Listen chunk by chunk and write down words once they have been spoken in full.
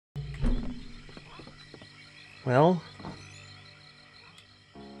Well,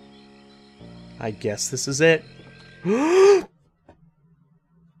 I guess this is it.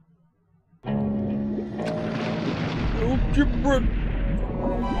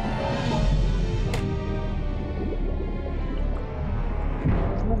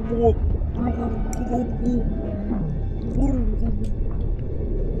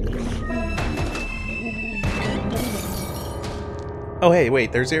 Oh, hey,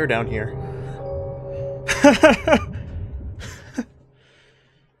 wait, there's air down here.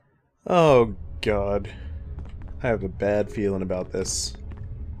 Oh, God. I have a bad feeling about this.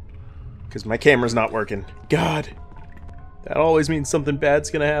 Because my camera's not working. God! That always means something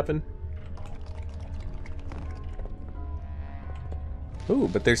bad's gonna happen. Ooh,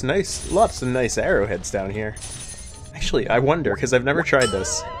 but there's lots of nice arrowheads down here. Actually, I wonder, because I've never tried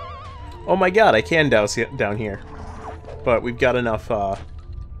this. Oh my God, I can douse it down here. But we've got enough,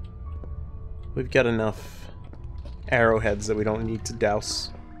 arrowheads that we don't need to douse.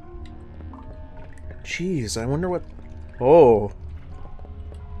 Jeez, I wonder what... Oh.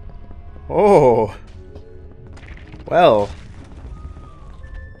 Oh. Well.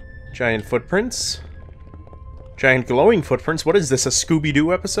 Giant footprints? Giant glowing footprints? What is this, a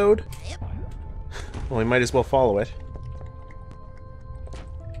Scooby-Doo episode? Well, we might as well follow it.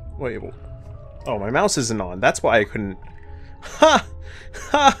 Wait, oh, my mouse isn't on. That's why I couldn't... Ha!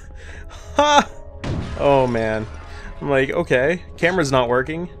 Ha! Ha! Oh, man. I'm like, okay, camera's not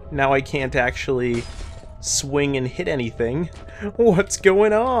working. Now I can't actually swing and hit anything. What's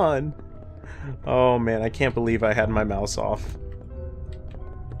going on? Oh, man, I can't believe I had my mouse off.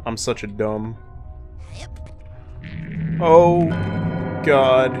 I'm such a dumb... Oh,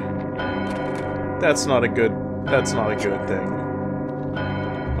 God. That's not a good thing.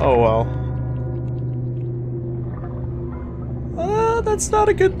 Oh, well. That's not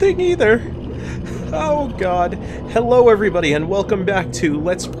a good thing either. Oh, God. Hello, everybody, and welcome back to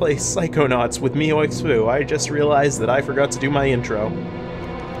Let's Play Psychonauts with me, Oixfu. I just realized that I forgot to do my intro.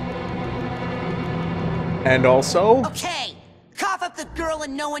 And also... Okay! Cough up the girl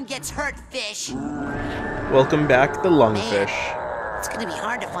and no one gets hurt, fish! Welcome back, the lungfish. Man, it's gonna be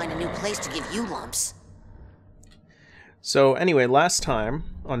hard to find a new place to give you lumps. So, anyway, last time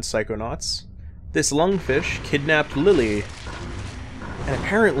on Psychonauts, this lungfish kidnapped Lily. And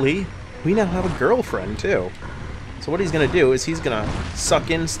apparently, we now have a girlfriend, too. So what he's gonna do is he's gonna suck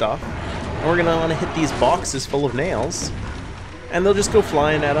in stuff, and we're gonna wanna hit these boxes full of nails, and they'll just go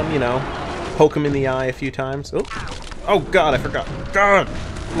flying at him, you know, poke him in the eye a few times. Oh, oh God, I forgot. God!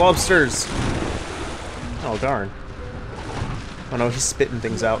 Lobsters! Oh, darn. Oh no, he's spitting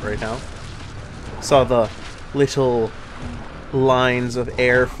things out right now. Saw the little lines of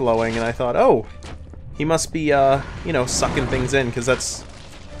air flowing, and I thought, oh, he must be, you know, sucking things in, because that's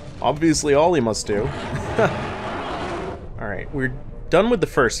obviously all he must do. Alright, we're done with the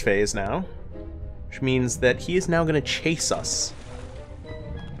first phase now, which means that he is now going to chase us.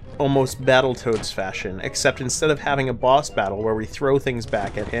 Almost Battletoads fashion, except instead of having a boss battle where we throw things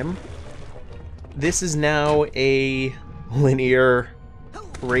back at him, this is now a linear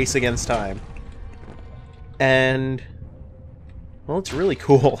race against time. And, well, it's really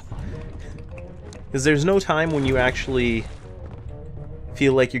cool. Because there's no time when you actually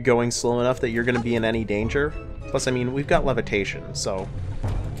feel like you're going slow enough that you're going to be in any danger. Plus, I mean, we've got levitation, so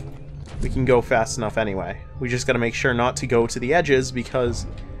we can go fast enough anyway. We just got to make sure not to go to the edges because,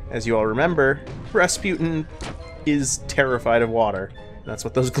 as you all remember, Rasputin is terrified of water. That's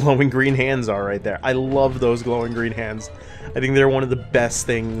what those glowing green hands are right there. I love those glowing green hands. I think they're one of the best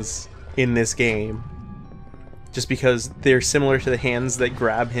things in this game. Just because they're similar to the hands that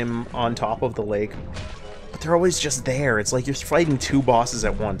grab him on top of the lake. But they're always just there. It's like you're fighting two bosses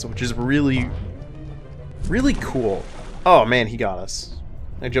at once, which is really, really cool. Oh man, he got us.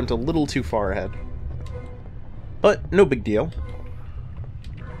 I jumped a little too far ahead. But no big deal.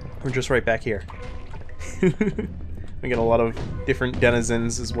 We're just right back here. We got a lot of different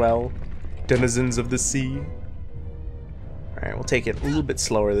denizens as well. Denizens of the sea. Alright, we'll take it a little bit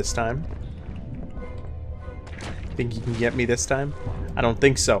slower this time. Think you can get me this time? I don't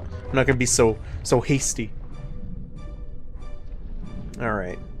think so. I'm not gonna be so hasty.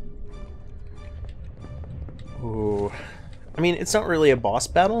 Alright. Ooh. I mean, it's not really a boss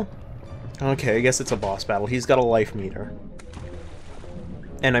battle. Okay, I guess it's a boss battle. He's got a life meter.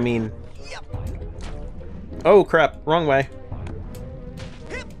 And I mean... Oh crap, wrong way.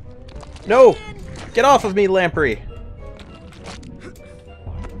 No! Get off of me, Lamprey!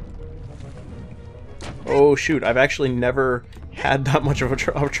 Oh shoot, I've actually never had that much of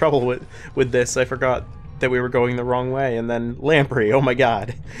trouble with this. I forgot that we were going the wrong way, and then Lamprey, oh my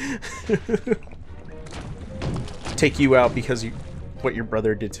god. take you out because what your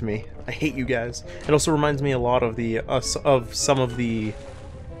brother did to me. I hate you guys. It also reminds me a lot of the of some of the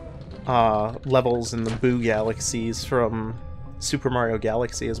levels in the Boo Galaxies from Super Mario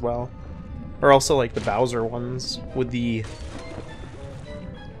Galaxy as well, or also like the Bowser ones with the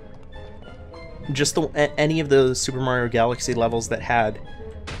any of the Super Mario Galaxy levels that had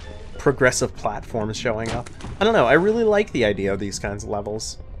progressive platforms showing up. I don't know, I really like the idea of these kinds of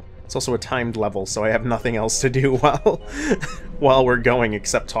levels. It's also a timed level, so I have nothing else to do while we're going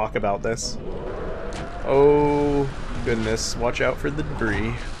except talk about this. Oh goodness, watch out for the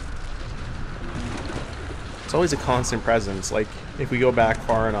debris. It's always a constant presence. Like, if we go back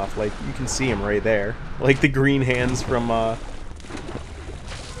far enough, like, you can see him right there. Like the green hands from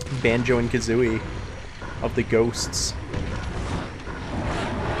Banjo and Kazooie of the ghosts.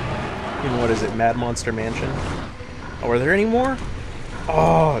 In what is it, Mad Monster Mansion? Oh, are there any more?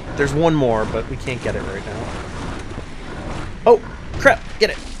 Oh, there's one more, but we can't get it right now. Oh, crap, get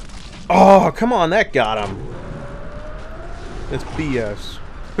it. Oh, come on, that got him. That's BS.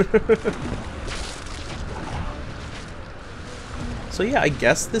 So yeah, I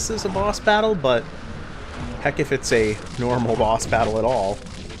guess this is a boss battle, but heck if it's a normal boss battle at all,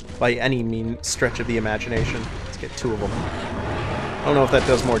 by any mean stretch of the imagination. Let's get 2 of them. I don't know if that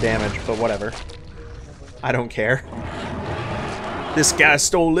does more damage, but whatever. I don't care. This guy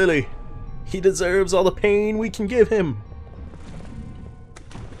stole Lily. He deserves all the pain we can give him.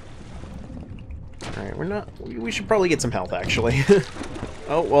 Alright, we should probably get some health, actually.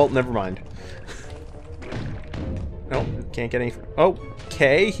 Oh, well, never mind. Nope, can't get any...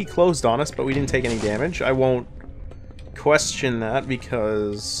 Okay, he closed on us, but we didn't take any damage. I won't question that,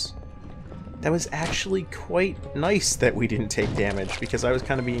 because that was actually quite nice that we didn't take damage, because I was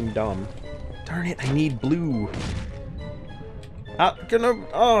kind of being dumb. Darn it, I need blue.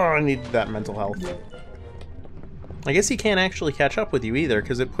 I need that mental health. I guess he can't actually catch up with you either,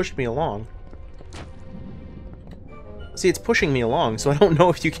 because it pushed me along. See, it's pushing me along, so I don't know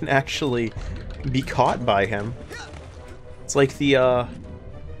if you can actually be caught by him. It's like the,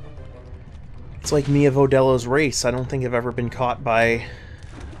 it's like Mia Vodello's race. I don't think I've ever been caught by...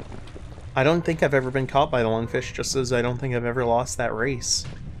 I don't think I've ever been caught by the lungfish, just as I don't think I've ever lost that race.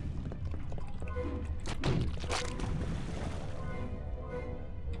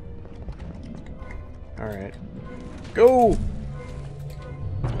 Alright. Go!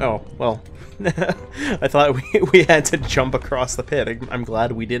 Oh, well. I thought we had to jump across the pit. I'm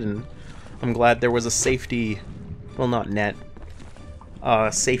glad we didn't. I'm glad there was a safety... Well, not net.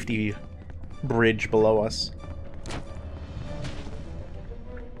 Safety bridge below us.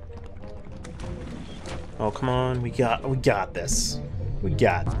 Oh, come on. We got this. We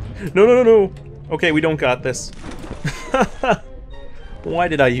got... No! Okay, we don't got this. Why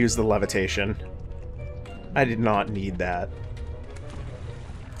did I use the levitation? I did not need that.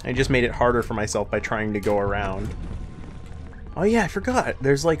 I just made it harder for myself by trying to go around. Oh yeah, I forgot.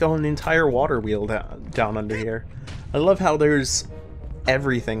 There's like an entire water wheel down under here. I love how there's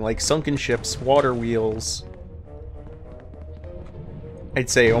everything, like sunken ships, water wheels. I'd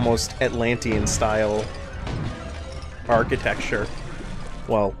say almost Atlantean style architecture.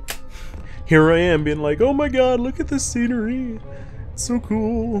 Well, here I am being like, oh my god, look at this scenery. It's so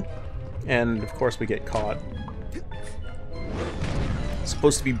cool. And of course we get caught.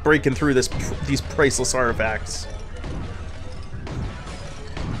 Supposed to be breaking through these priceless artifacts.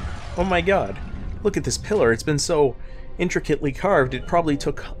 Oh my god. Look at this pillar. It's been so intricately carved, it probably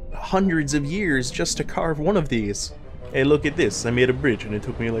took hundreds of years just to carve one of these. Hey, look at this. I made a bridge and it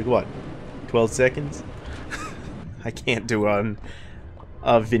took me like, what, 12 seconds? I can't do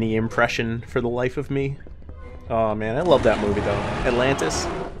a Vinny impression for the life of me. Oh man, I love that movie though. Atlantis,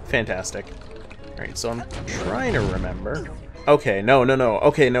 fantastic. Alright, so I'm trying to remember. Okay, no.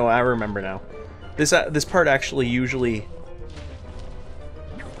 Okay, no, I remember now. This part actually usually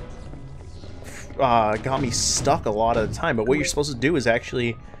got me stuck a lot of the time, but what you're supposed to do is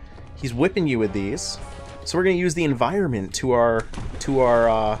actually, he's whipping you with these, so we're going to use the environment to our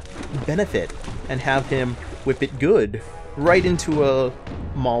benefit and have him whip it good right into a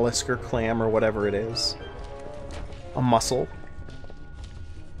mollusk or clam or whatever it is, a mussel,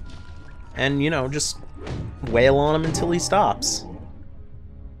 and, you know, just wail on him until he stops.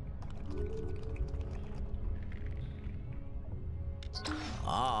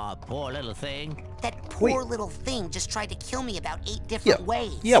 Ah, poor little thing. That poor little thing just tried to kill me about 8 different Yeah.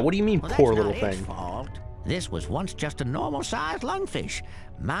 ways. Yeah, what do you mean, Well, poor that's little not its thing? fault. This was once just a normal-sized lungfish,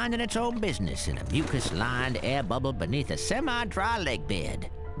 minding its own business in a mucus-lined air bubble beneath a semi-dry lake bed.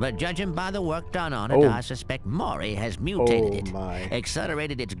 But judging by the work done on it, Oh. I suspect Maury has mutated Oh, it, my.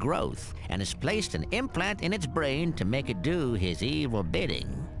 accelerated its growth, and has placed an implant in its brain to make it do his evil bidding.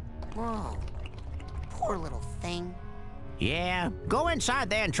 Whoa. Poor little thing. Yeah, go inside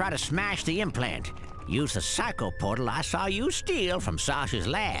there and try to smash the implant. Use the psycho portal I saw you steal from Sasha's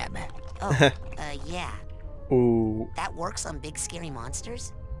lab. Oh, yeah. Ooh. That works on big scary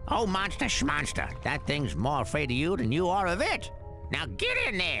monsters? Oh, monster schmonster. That thing's more afraid of you than you are of it. Now get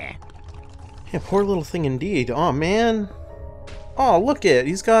in there. Yeah, poor little thing indeed. Oh man. Oh, look it.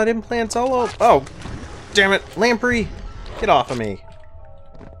 He's got implants all over. Oh, damn it. Lamprey, get off of me.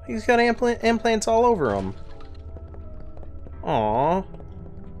 He's got implants all over him. Aww.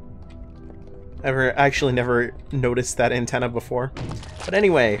 Actually never noticed that antenna before. But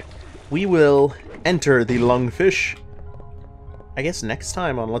anyway, we will enter the lungfish, I guess, next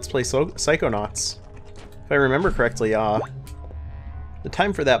time on Let's Play Psychonauts. If I remember correctly, the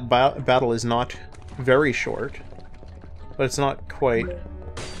time for that battle is not very short, but it's not quite...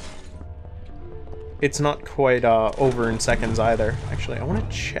 It's not quite over in seconds either. Actually, I want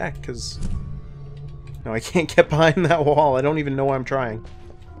to check, because... No, I can't get behind that wall. I don't even know why I'm trying.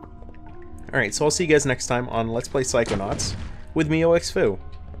 Alright, so I'll see you guys next time on Let's Play Psychonauts with me, OXFoo.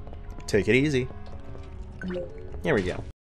 Take it easy. Here we go.